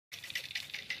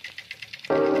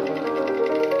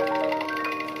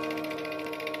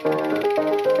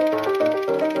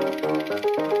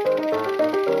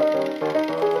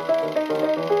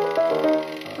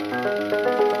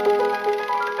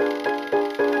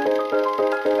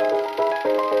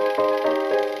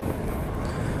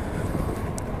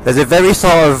there's a very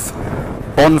sort of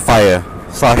bonfire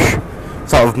slash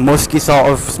sort of musky sort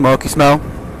of smoky smell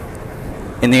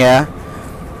in the air,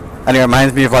 and it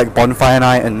reminds me of like bonfire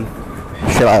night and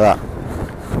shit like that.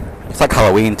 It's like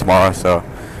Halloween tomorrow, so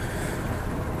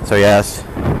yes,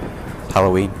 it's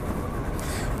Halloween.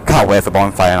 Can't wait for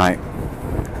bonfire night.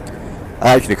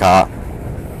 I actually can't.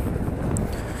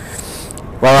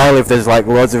 Where I live, there's like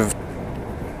loads of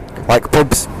like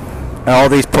pubs, and all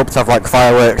these pubs have like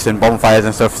fireworks and bonfires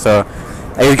and stuff, so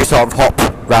I usually sort of hop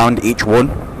round each one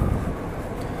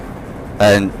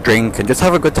and drink and just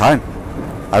have a good time.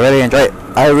 I really enjoy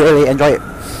it.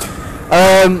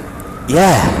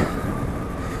 Yeah.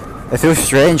 It feels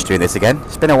strange doing this again.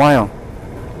 It's been a while.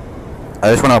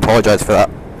 I just want to apologise for that,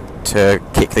 to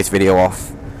kick this video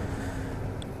off.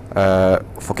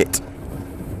 Fuck it.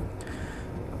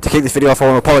 To kick this video off, I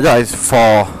want to apologise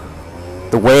for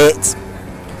the wait.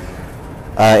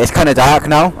 It's kind of dark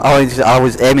now. I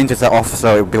was aiming to set off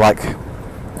so it would be like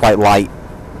quite light,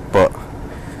 but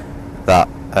that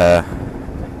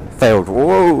failed.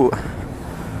 Whoa!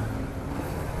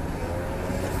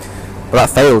 But that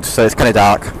failed, so it's kind of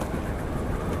dark.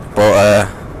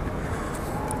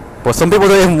 But some people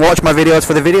don't even watch my videos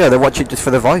for the video. They watch it just for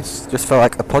the voice, just for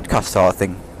like a podcast sort of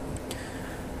thing.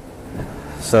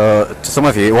 So to some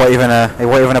of you, it won't even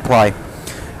apply.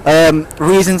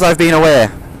 Reasons I've been away,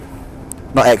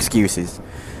 not excuses.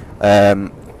 I've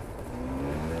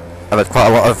had quite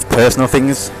a lot of personal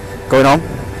things going on.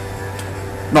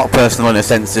 Not personal in a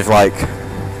sense of like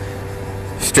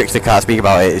strictly can't speak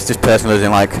about it. It's just personal as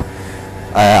in like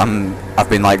I've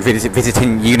been like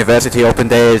visiting university open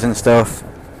days and stuff.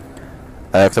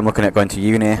 Because I'm looking at going to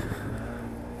uni.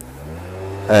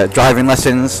 Driving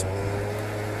lessons.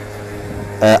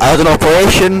 I had an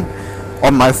operation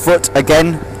on my foot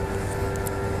again,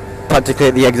 practically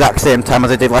at the exact same time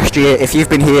as I did last year. If you've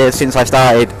been here since I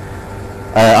started,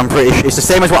 I'm pretty sure it's the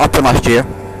same as what happened last year.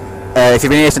 If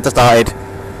you've been here since I started,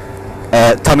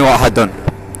 tell me what I had done.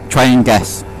 Try and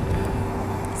guess.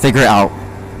 Figure it out.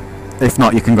 If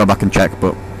not, you can go back and check.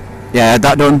 But yeah, I had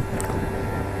that done.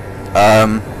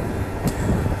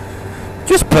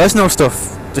 Just personal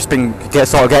stuff. Just been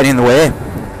sort of getting in the way,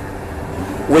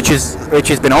 which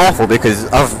has been awful because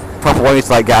I've proper wanted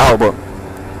to like get out, but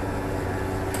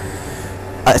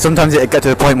sometimes it get to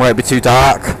the point where it'd be too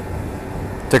dark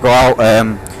to go out.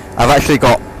 I've actually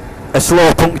got a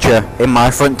slow puncture in my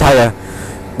front tyre,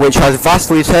 which has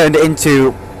vastly turned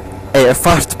into a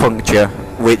fast puncture,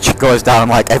 which goes down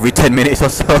like every 10 minutes or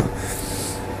so.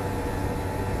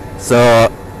 So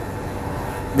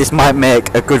this might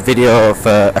make a good video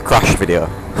for a crash video.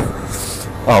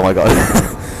 Oh my god.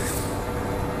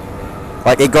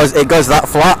 Like it goes that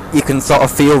flat, you can sort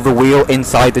of feel the wheel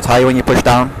inside the tyre when you push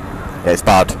down. Yeah, it's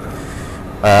bad.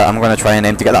 I'm going to try and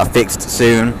aim to get that fixed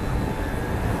soon.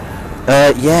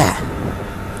 Yeah.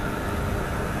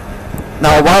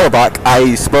 Now a while back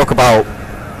I spoke about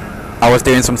I was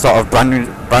doing some sort of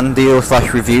brand deal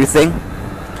slash review thing.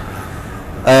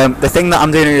 The thing that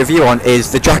I'm doing a review on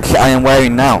is the jacket I am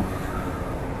wearing now.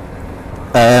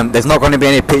 There's not going to be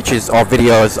any pictures or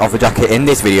videos of the jacket in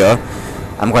this video.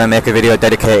 I'm going to make a video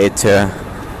dedicated to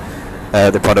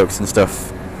the products and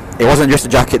stuff. It wasn't just a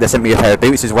jacket, they sent me a pair of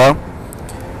boots as well.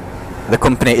 The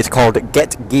company is called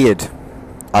Get Geared.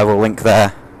 I will link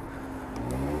their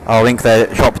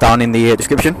shop down in the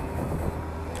description.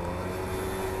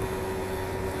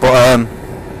 But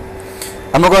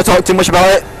I'm not going to talk too much about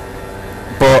it.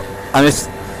 But I'm just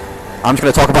going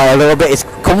to talk about it a little bit. It's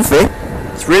comfy.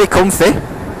 It's really comfy.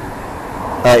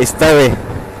 It's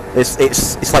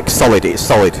like solid. It's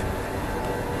solid.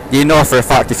 You know for a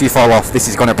fact if you fall off, this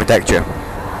is going to protect you.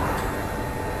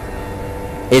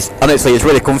 Honestly, it's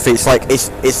really comfy. It's like it's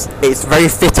very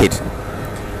fitted.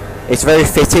 It's very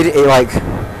fitted.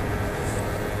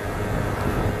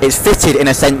 It's fitted in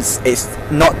a sense. It's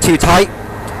not too tight,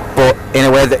 but in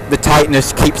a way that the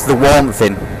tightness keeps the warmth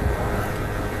in.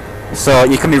 So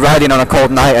you can be riding on a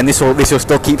cold night and this will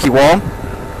still keep you warm.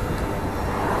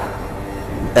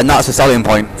 And that's a selling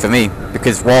point for me,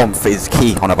 because warmth is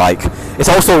key on a bike. It's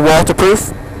also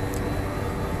waterproof.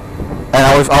 And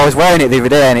I was wearing it the other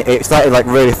day and it started like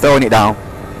really throwing it down.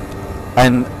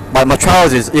 And like my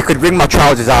trousers, you could wring my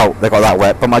trousers out, they got that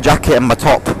wet, but my jacket and my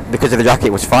top, because of the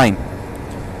jacket, was fine.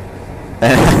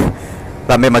 And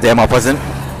that made my day more pleasant.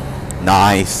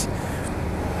 Nice.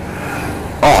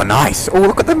 Oh, nice. Oh,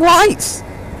 look at them lights.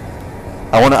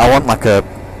 I want like a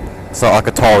sort of like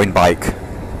a touring bike,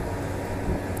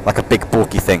 like a big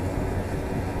bulky thing.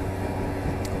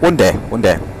 One day.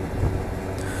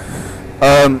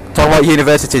 Talk about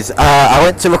universities. I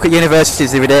went to look at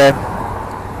universities the other day.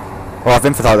 Well, I've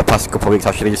been for like the past couple of weeks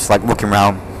actually, just like looking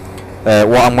around.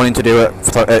 What I'm wanting to do at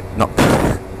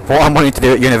what I'm wanting to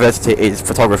do at university is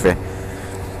photography.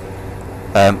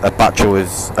 A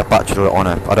bachelor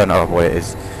honour. I don't know what it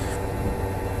is.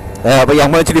 But yeah,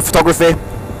 I'm wanting to do photography.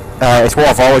 It's what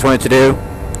I've always wanted to do.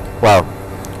 Well,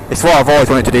 it's what I've always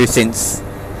wanted to do since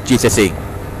GCSE.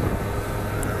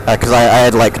 Because I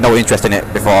had like no interest in it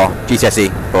before GCSE,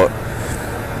 but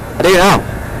I do now.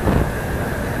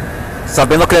 So I've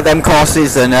been looking at them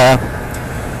courses, and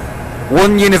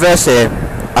one university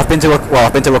I've been to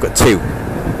look at two.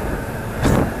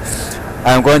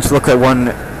 I'm going to look at one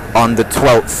on the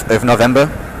 12th of November.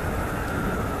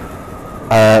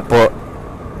 But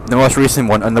the most recent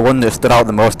one, and the one that stood out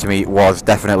the most to me, was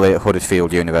definitely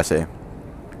Huddersfield University.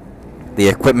 The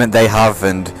equipment they have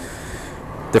and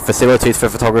the facilities for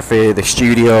photography, the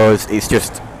studios, it's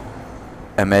just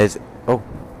amazing. Oh,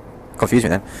 confused me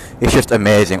then. It's just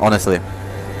amazing, honestly.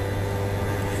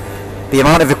 The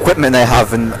amount of equipment they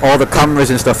have and all the cameras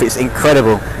and stuff, it's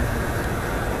incredible.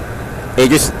 It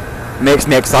just makes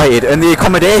me excited. And the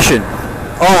accommodation,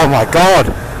 oh my god,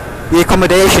 the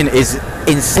accommodation is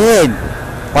insane.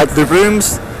 Like the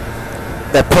rooms,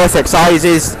 they're perfect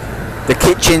sizes, the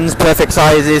kitchens perfect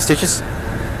sizes. They're just,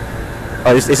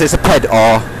 oh, is this a ped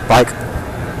or like,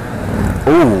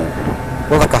 ooh,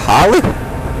 well, like a Harley?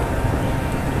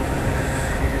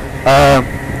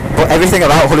 But everything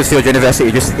about Huddersfield University,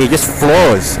 it just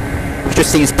flows. It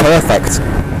just seems perfect.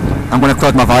 I'm going to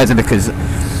close my visor because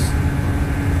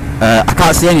I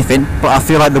can't see anything, but I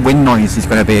feel like the wind noise is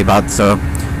going to be bad, so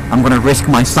I'm going to risk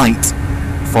my sight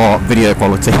for video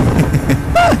quality.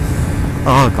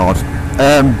 Oh god.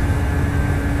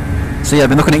 So yeah, I've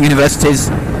been looking at universities.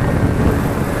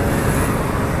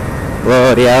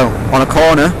 Bloody hell. On a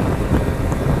corner.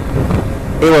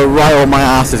 It will right on my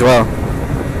ass as well.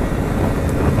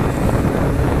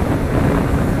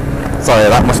 Sorry,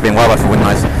 that must have been wildlife for wind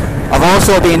noise. I've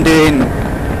also been doing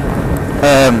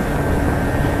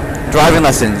driving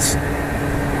lessons.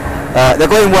 They're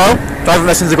going well. Driving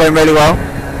lessons are going really well.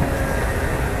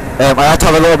 I had to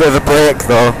have a little bit of a break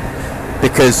though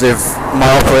because of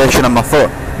my operation on my foot.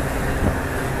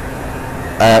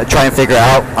 Try and figure it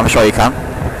out. I'm sure you can.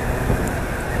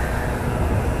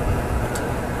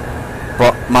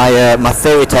 But my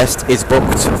theory test is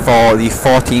booked for the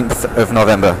 14th of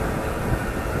November.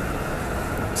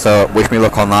 So wish me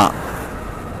luck on that.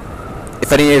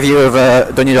 If any of you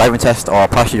have done your driving test or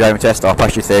passed your driving test or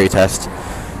passed your theory test,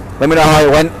 let me know how it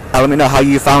went. Let me know how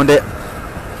you found it.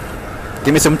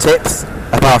 Give me some tips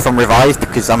apart from revise,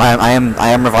 because I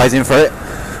am revising for it,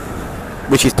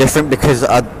 which is different because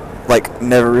I like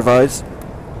never revise.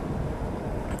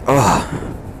 Oh,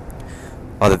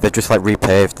 they've just like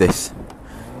repaved this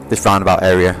roundabout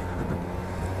area,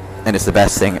 and it's the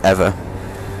best thing ever.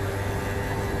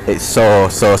 It's so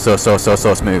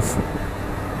smooth.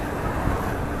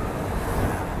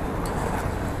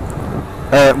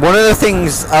 One of the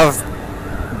things I've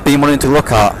been wanting to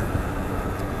look at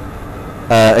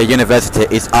university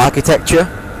is architecture,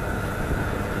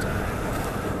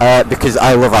 because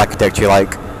I love architecture.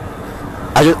 Like,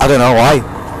 I don't know why.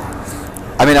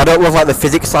 I mean, I don't love like the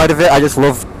physics side of it. I just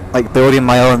love like building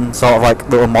my own sort of like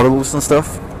little models and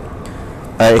stuff.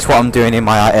 It's what I'm doing in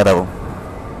my A level.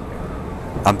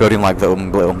 I'm building like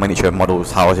little miniature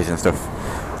models, houses and stuff,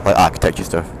 like architecture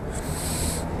stuff.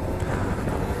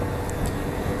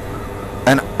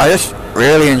 And I just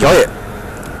really enjoy it.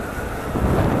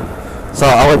 So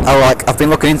I've been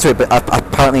looking into it, but I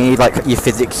apparently need like your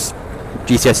physics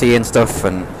GCSE and stuff,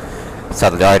 and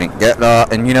sadly I didn't get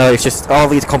that. And you know, it's just all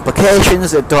these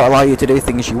complications that don't allow you to do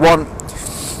things you want.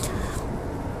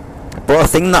 But a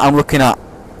thing that I'm looking at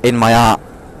in my art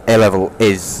A level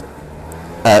is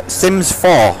Sims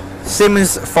 4.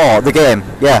 Sims 4, the game,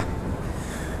 yeah.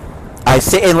 I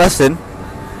sit in lesson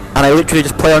and I literally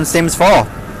just play on Sims 4.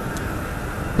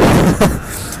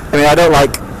 I mean, I don't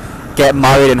like get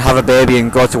married and have a baby and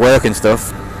go to work and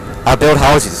stuff. I build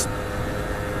houses.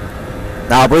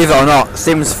 Now, believe it or not,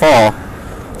 Sims 4,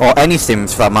 or any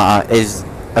Sims for that matter, is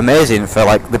amazing for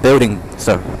like the building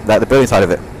stuff, like the building side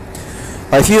of it.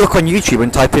 Like, if you look on YouTube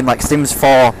and type in like Sims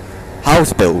 4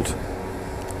 house build,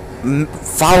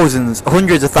 thousands,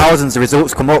 hundreds of thousands of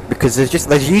results come up, because there's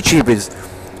YouTubers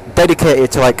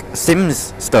dedicated to like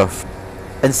Sims stuff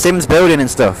and Sims building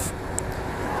and stuff.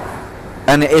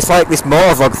 And it's like this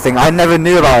MotoVlog thing. I never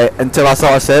knew about it until I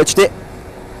sort of searched it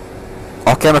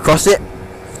or came across it,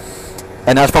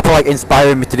 and that's probably like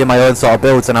inspiring me to do my own sort of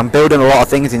builds. And I'm building a lot of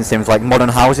things in Sims, like modern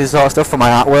houses sort of stuff for my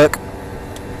artwork,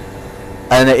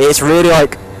 and it's really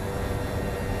like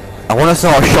I want to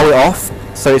sort of show it off.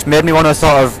 So it's made me want to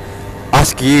sort of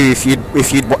ask you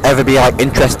if you'd ever be like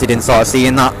interested in sort of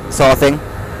seeing that sort of thing.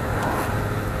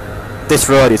 This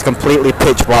road is completely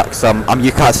pitch black, so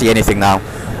you can't see anything now.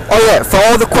 Oh yeah, for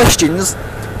all the questions,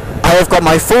 I have got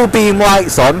my full beam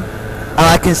lights on, and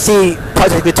I can see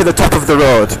practically to the top of the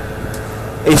road.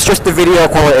 It's just the video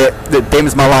quality that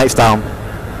dims my lights down.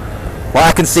 Well,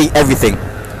 I can see everything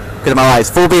because of my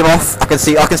lights. Full beam off, I can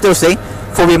still see.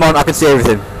 Full beam on, I can see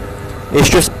everything. It's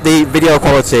just the video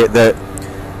quality that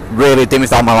really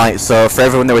dims down my lights. So for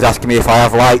everyone that was asking me if I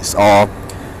have lights or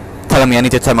telling me I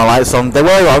need to turn my lights on, they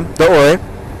were on, don't worry.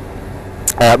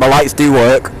 My lights do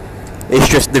work. It's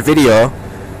just the video,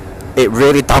 it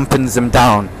really dampens them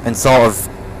down and sort of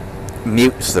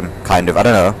mutes them, kind of, I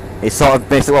don't know. It sort of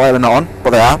makes it look like they're not on,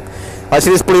 but they are. Like, see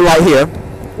this blue light here,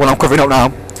 when I'm covering up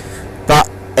now, that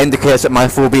indicates that my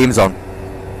full beam's on.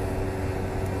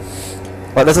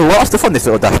 Like, there's a lot of stuff on this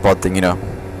little dashboard thing, you know.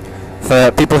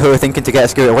 For people who are thinking to get a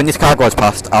scooter, when this car goes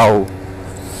past, I'll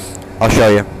show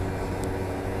you.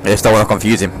 I just don't want to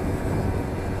confuse him.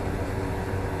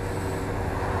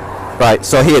 Right,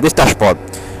 so here, this dashboard.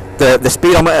 The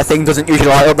speedometer thing doesn't usually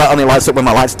light up, that only lights up when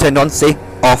my lights are turned on. See?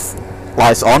 Off,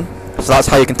 lights on. So that's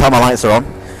how you can tell my lights are on.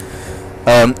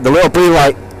 The little blue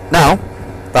light now,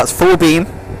 that's full beam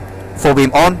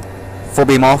on, full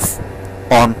beam off,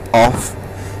 on, off,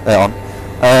 on.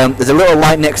 There's a little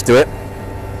light next to it,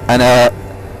 and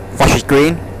flashes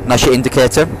green, and that's your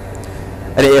indicator.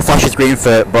 And it flashes green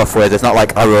for both ways, it's not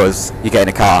like arrows you get in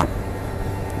a car.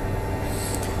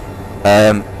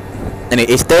 And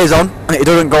it stays on, and it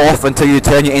doesn't go off until you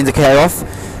turn your indicator off.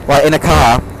 Like in a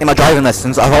car, in my driving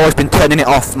lessons, I've always been turning it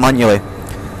off manually.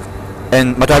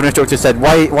 And my driving instructor said,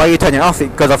 why are you turning it off?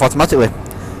 It goes off automatically.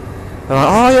 I'm like,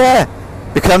 oh yeah,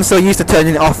 because I'm so used to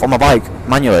turning it off on my bike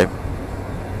manually.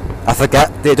 I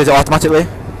forget that it does it automatically,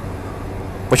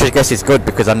 which I guess is good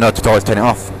because I know to always turn it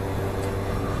off.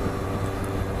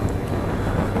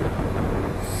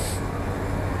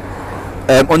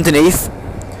 Underneath,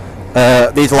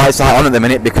 these lights are on at the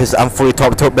minute because I'm fully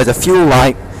topped up. There's a fuel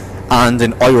light and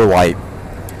an oil light.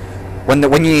 When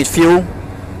you need fuel,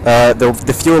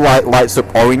 the fuel light lights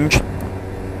up orange,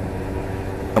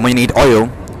 and when you need oil,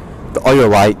 the oil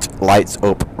light lights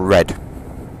up red.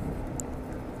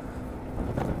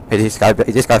 Is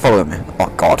this guy following me? Oh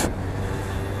god.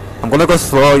 I'm gonna go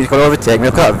slow, he's gonna overtake me,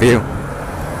 look at that view.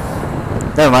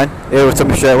 Never mind, he overtook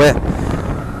me straight away.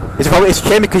 It's a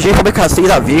shame because you probably can't see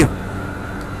that view.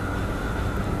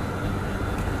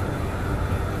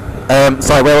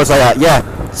 Sorry, where was I at? Yeah,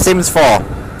 Sims 4.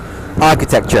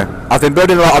 Architecture. I've been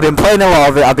building a lot, I've been playing a lot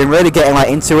of it, I've been really getting like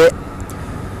into it.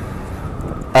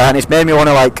 And it's made me want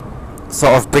to like,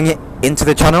 sort of bring it into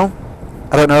the channel.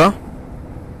 I don't know.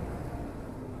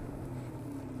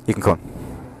 You can come.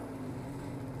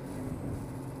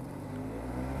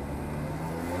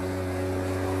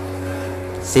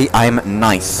 See, I'm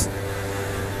nice.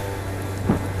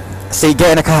 See,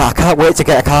 getting a car, I can't wait to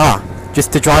get a car.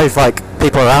 Just to drive, like,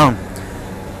 people around.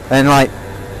 And, like,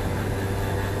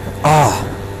 oh,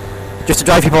 just to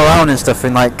drive people around and stuff,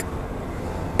 and, like,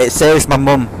 it saves my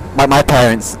mum, like, my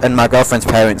parents and my girlfriend's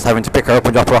parents having to pick her up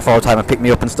and drop her off all the time and pick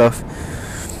me up and stuff.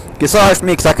 It's alright for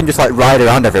me because I can just, like, ride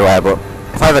around everywhere, but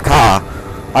if I have a car,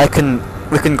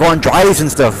 we can go on drives and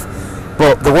stuff.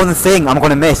 But the one thing I'm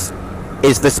gonna miss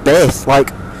is the space.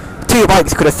 Like, 2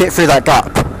 bikes could have fit through that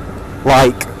gap.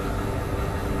 Like,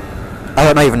 I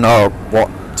don't even know what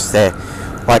to say.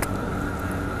 Like,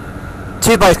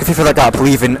 2 bikes could fit through that gap,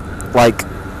 leaving, like,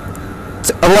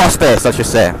 a lot of space, let's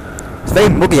just say. It's very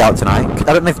muggy out tonight.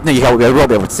 I don't know if you won't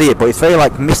be able to see it, but it's very,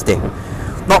 like, misty.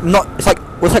 It's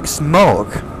like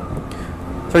smoke.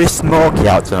 It's very smoky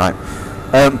out tonight.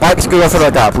 Bikes could go through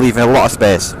that gap, leaving a lot of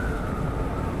space.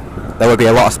 There would be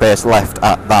a lot of space left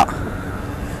at that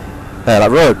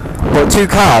road. But 2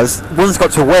 cars, one's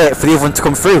got to wait for the other one to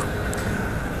come through.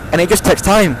 And it just takes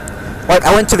time. Like,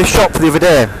 I went to the shop the other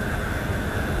day,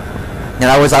 and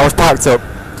I was parked up,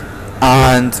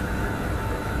 and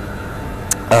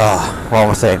what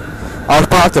was I saying? I was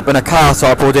parked up in a car, so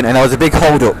I pulled in, and there was a big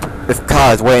hold up with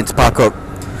cars waiting to park up.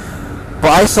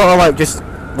 But I sort of like just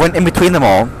went in between them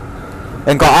all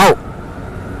and got out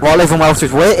while everyone else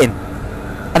was waiting.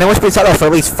 And I must have been sat there for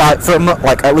at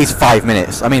least 5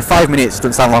 minutes. I mean, 5 minutes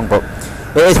doesn't sound long, but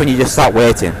it is when you just start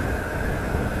waiting.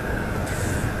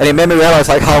 And it made me realise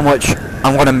like how much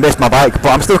I'm gonna miss my bike,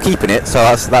 but I'm still keeping it, so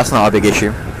that's not a big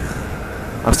issue.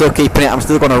 I'm still keeping it. I'm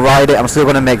still gonna ride it. I'm still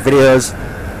gonna make videos.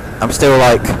 I'm still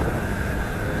like,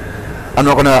 I'm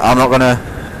not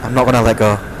gonna let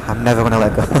go. I'm never gonna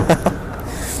let go.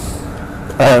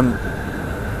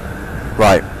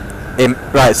 Right.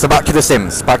 Right, so back to the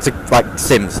Sims. Back to, like,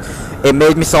 Sims. it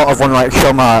made me sort of want to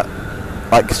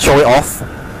like show it off,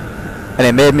 and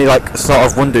it made me like sort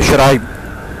of wonder, should I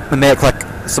make like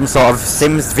some sort of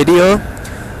Sims video?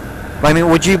 I mean,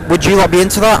 would you like be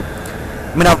into that?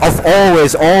 I mean, I've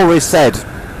always said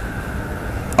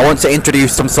I want to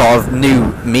introduce some sort of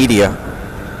new media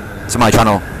to my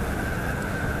channel,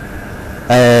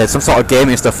 some sort of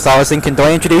gaming stuff. So I was thinking, do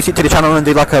I introduce it to the channel and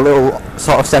do like a little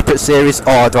sort of separate series,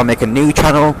 or do I make a new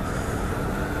channel?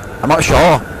 I'm not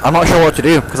sure what to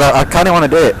do, because I kind of want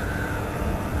to do it,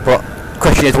 but the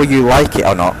question is, will you like it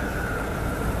or not?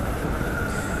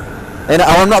 And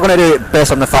I'm not going to do it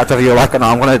based on the fact of you like it or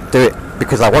not. I'm going to do it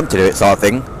because I want to do it, sort of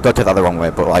thing. Don't take that the wrong way,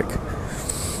 but like,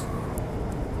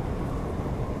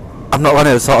 I'm not going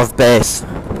to sort of base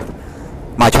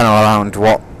my channel around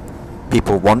what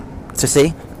people want to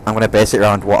see. I'm going to base it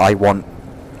around what I want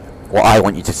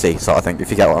you to see, sort of thing, if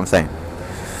you get what I'm saying.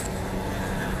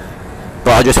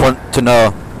 But I just want to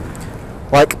know,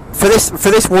 like, for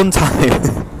this one time,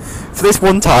 for this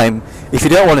one time, if you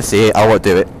don't want to see it, I won't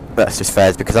do it. That's just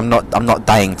fair, because I'm not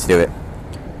dying to do it.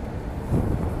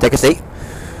 Take a seat.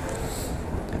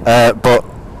 But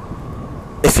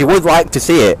if you would like to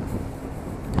see it,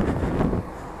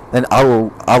 then I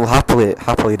will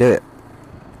happily do it.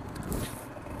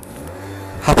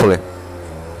 Happily.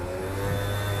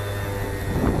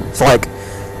 It's like,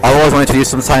 I always wanted to do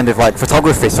some kind of like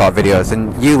photography sort of videos,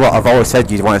 and you lot have always said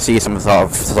you'd want to see some sort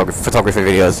of photography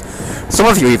videos. Some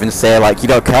of you even say like you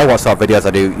don't care what sort of videos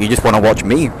I do, you just want to watch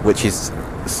me, which is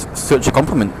such a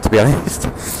compliment, to be honest.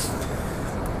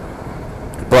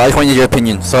 But I just wanted your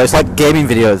opinion. So it's like gaming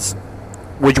videos.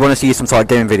 Would you want to see some sort of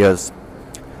gaming videos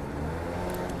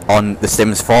on The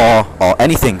Sims 4 or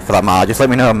anything for that matter? Just let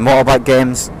me know. Motorbike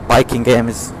games, biking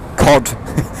games, COD,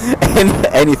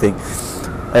 anything.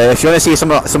 If you want to see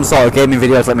some sort of gaming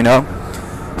videos, let me know.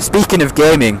 Speaking of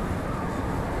gaming,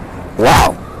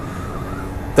 wow,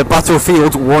 the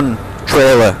Battlefield 1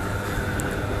 trailer,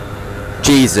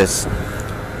 Jesus,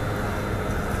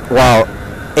 wow,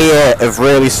 EA have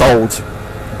really sold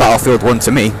Battlefield 1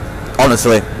 to me,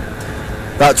 honestly.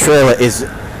 That trailer is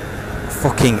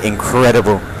fucking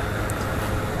incredible.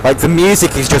 Like, the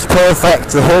music is just perfect,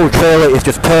 the whole trailer is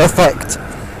just perfect.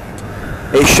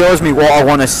 It shows me what I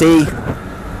want to see.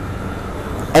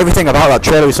 Everything about that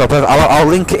trailer is so perfect. I'll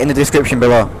link it in the description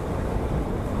below.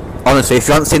 Honestly, if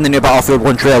you haven't seen the new Battlefield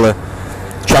 1 trailer,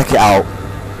 check it out.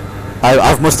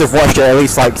 I must have watched it at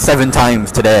least like 7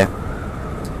 times today.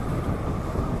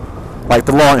 Like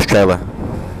the launch trailer.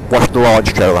 Watch the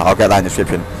launch trailer, I'll get that in the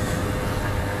description.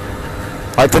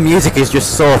 Like, the music is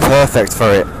just so perfect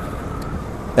for it.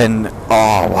 And,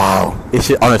 oh wow.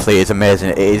 Honestly, it's amazing.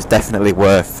 It is definitely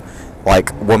worth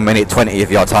like 1 minute 20 of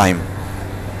your time.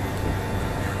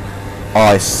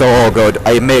 Oh, it's so good.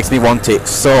 It makes me want it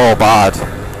so bad.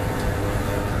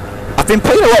 I've been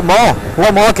playing a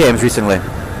lot more games recently,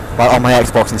 like on my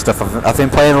Xbox and stuff. I've been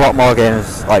playing a lot more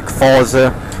games, like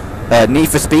Forza, Need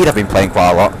for Speed. I've been playing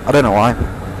quite a lot. I don't know why.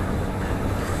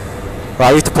 But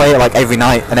I used to play it like every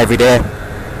night and every day,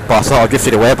 but I sort of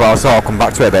drifted away. But I'll sort of come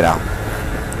back to it a bit now.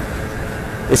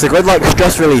 It's a good like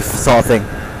stress relief sort of thing.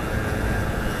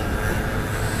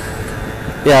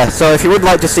 Yeah. So if you would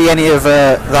like to see any of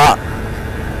that,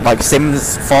 like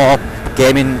Sims 4,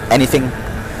 gaming, anything,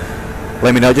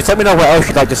 let me know. Just let me know what else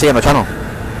you'd like to see on the channel.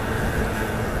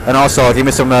 And also give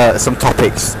me some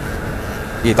topics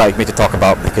you'd like me to talk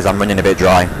about, because I'm running a bit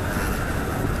dry.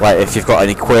 Like if you've got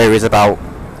any queries about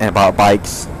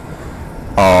bikes,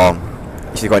 or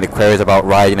if you've got any queries about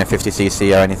riding a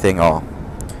 50cc or anything, or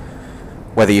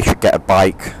whether you should get a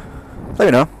bike, let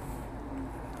me know.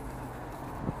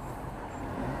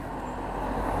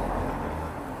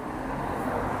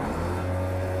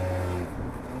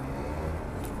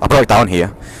 I broke down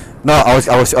here. No, I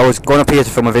was going up here to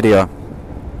film a video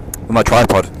with my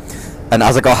tripod, and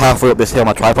as I got halfway up this hill,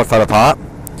 my tripod fell apart,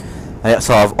 and it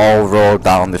sort of all rolled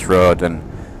down this road, and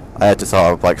I had to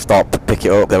sort of like stop, pick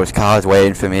it up. There was cars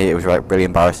waiting for me. It was like really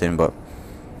embarrassing, but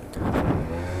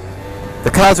the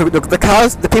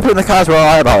people in the cars were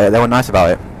alright about it. They were nice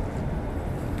about it.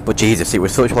 But Jesus, it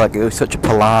was such a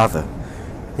palaver.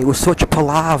 It was such a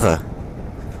palaver.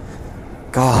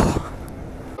 God.